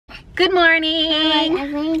Good morning. I'm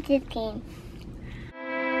playing this game.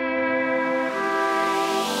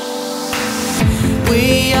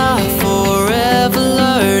 We are forever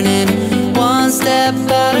learning, one step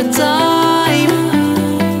at a time.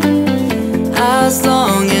 As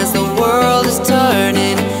long as the world is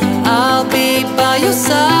turning, I'll be by your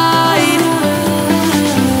side.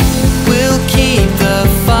 We'll keep the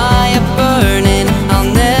fire burning,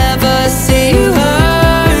 I'll never see you hurt.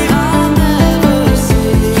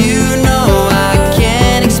 You know I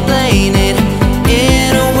can't explain it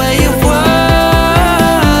in a way of words.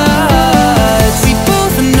 We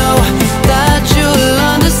both know that you'll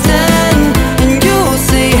understand, and you'll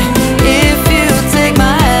see if you take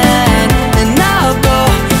my hand, and I'll go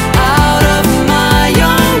out of my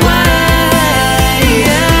own way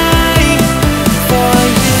for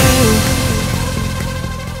you.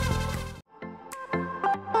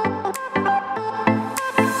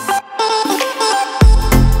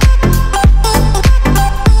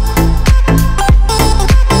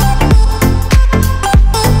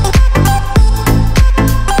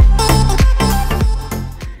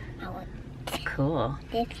 Cool.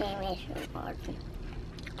 This game is hard.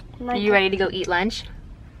 Are you ready to go eat lunch?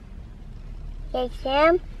 Yes,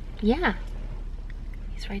 Sam? Yeah.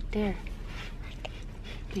 He's right there.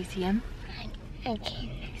 Do you see him? Okay.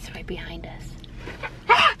 He's right behind us.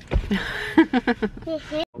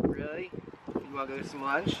 Really? You want to go get some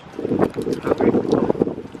lunch? Hungry?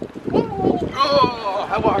 Oh,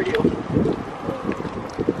 how are you?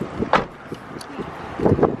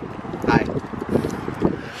 Hi.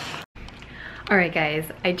 Alright guys,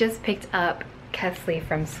 I just picked up Kesley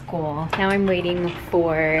from school. Now I'm waiting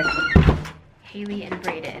for Haley and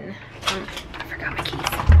Brayden. I forgot my keys.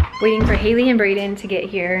 Waiting for Haley and Brayden to get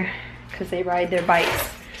here because they ride their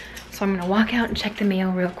bikes. So I'm gonna walk out and check the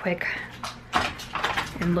mail real quick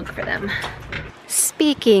and look for them.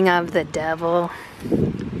 Speaking of the devil,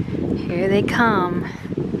 here they come.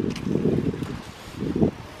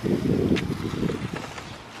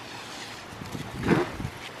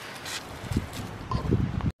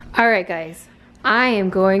 All right, guys, I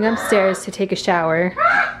am going upstairs to take a shower.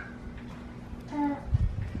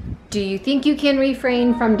 Do you think you can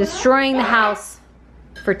refrain from destroying the house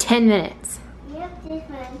for 10 minutes? Yep, this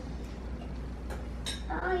one.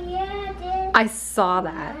 Oh yeah, this I saw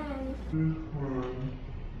that.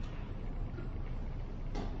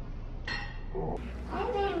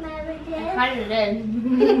 I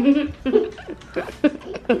remember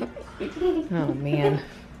this. Oh man.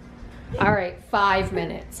 All right, 5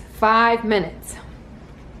 minutes. 5 minutes.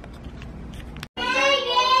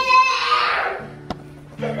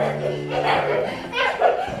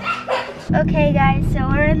 Okay guys, so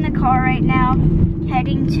we're in the car right now,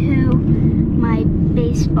 heading to my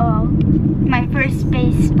first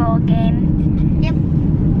baseball game. Yep.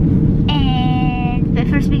 But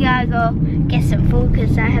first we gotta go get some food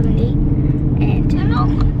because I haven't eaten. And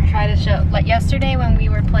Try to show, like yesterday when we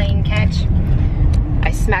were playing catch,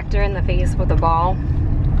 I smacked her in the face with a ball.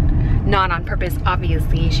 Not on purpose,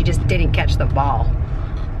 obviously, she just didn't catch the ball.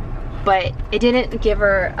 But it didn't give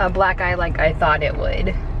her a black eye like I thought it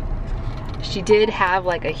would. She did have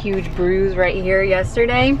like a huge bruise right here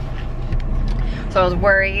yesterday. So I was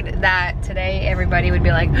worried that today everybody would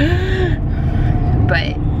be like,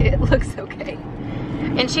 but it looks okay.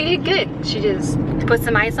 And she did good. She just put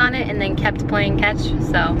some ice on it and then kept playing catch.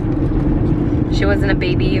 So she wasn't a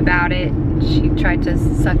baby about it. She tried to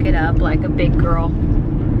suck it up like a big girl.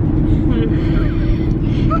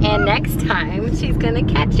 And next time she's gonna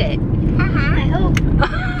catch it. I hope.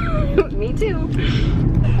 Me too.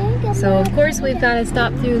 So of course we've got to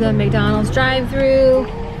stop through the McDonald's drive-thru.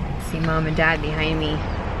 See Mom and Dad behind me.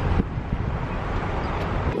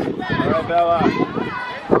 All right, Bella.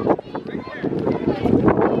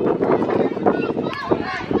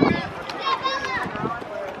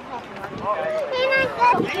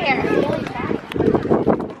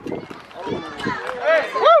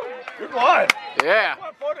 Good one. Yeah.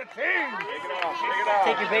 For the team.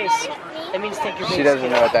 Take your base. That means take your base. She doesn't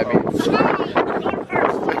know what that means.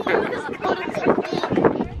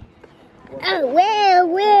 Oh,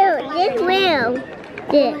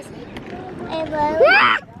 this.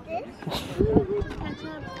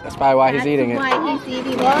 That's probably why he's eating it. Why he's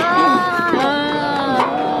eating it.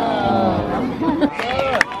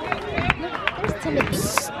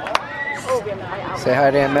 Say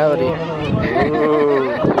hi to Aunt Melody.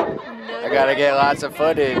 Ooh. I gotta get lots of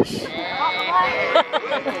footage.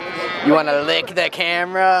 You wanna lick the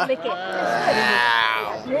camera? Lick it.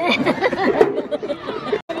 Wow.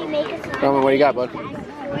 Roman, what do you got, bud?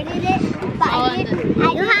 What is it?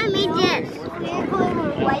 You have me this.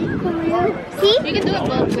 See? You can do it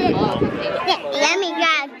both.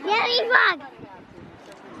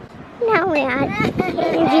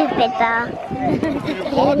 it though.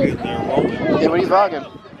 Hey, what are you vlogging?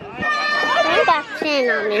 I got sand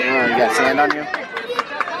on me. Oh, you got sand on you?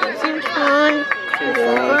 Some fun.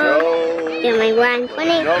 Do my 120.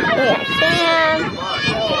 Yeah, sand.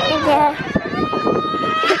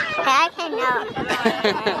 I can know.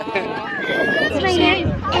 What's my name?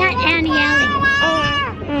 Aunt Annie Alley.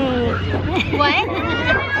 What?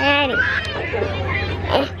 Annie.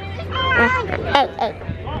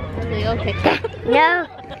 No,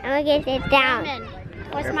 I'm gonna get it down.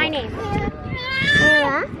 What's my name?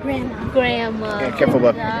 Grandma. Yeah, careful,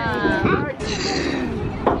 bub.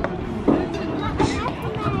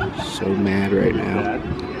 So mad right now.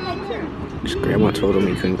 'Cause Grandma told him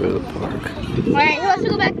he couldn't go to the park. Alright, who wants to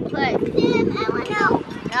go back and play? I want to go.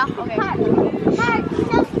 Yeah? Okay.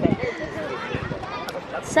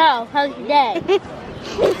 So, how's your day?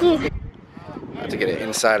 About to get an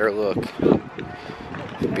insider look.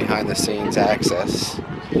 Behind the scenes access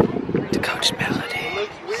to Coach Melody.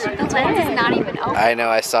 The lens is not even open. I know,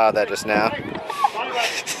 I saw that just now.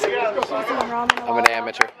 I'm an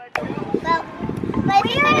amateur. Well, but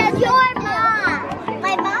where is your mom?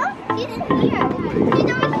 My mom? She's in here.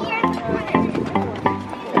 She's over here.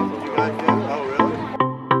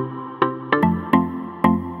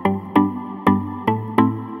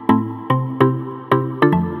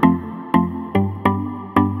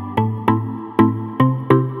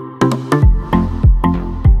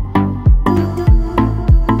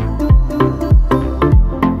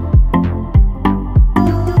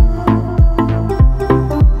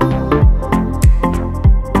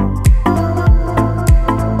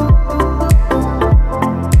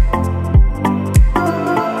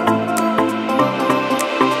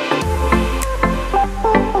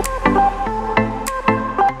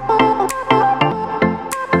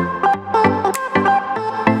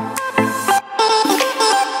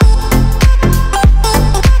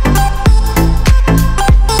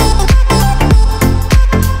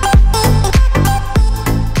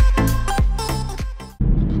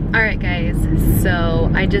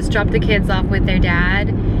 I just dropped the kids off with their dad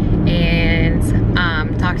and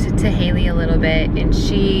talked to Haley a little bit, and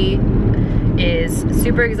she is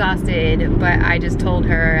super exhausted, but I just told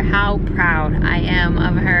her how proud I am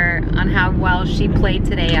of her on how well she played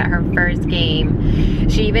today at her first game.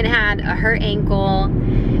 She even had a hurt ankle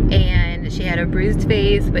and she had a bruised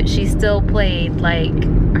face, but she still played like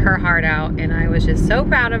her heart out, and I was just so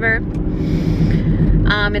proud of her.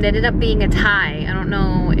 It ended up being a tie. I don't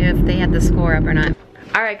know if they had the score up or not.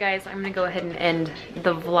 Alright guys, I'm gonna go ahead and end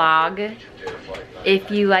the vlog.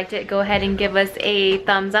 If you liked it, go ahead and give us a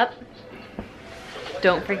thumbs up.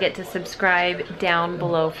 Don't forget to subscribe down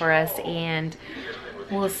below for us, and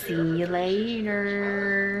we'll see you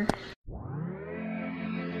later.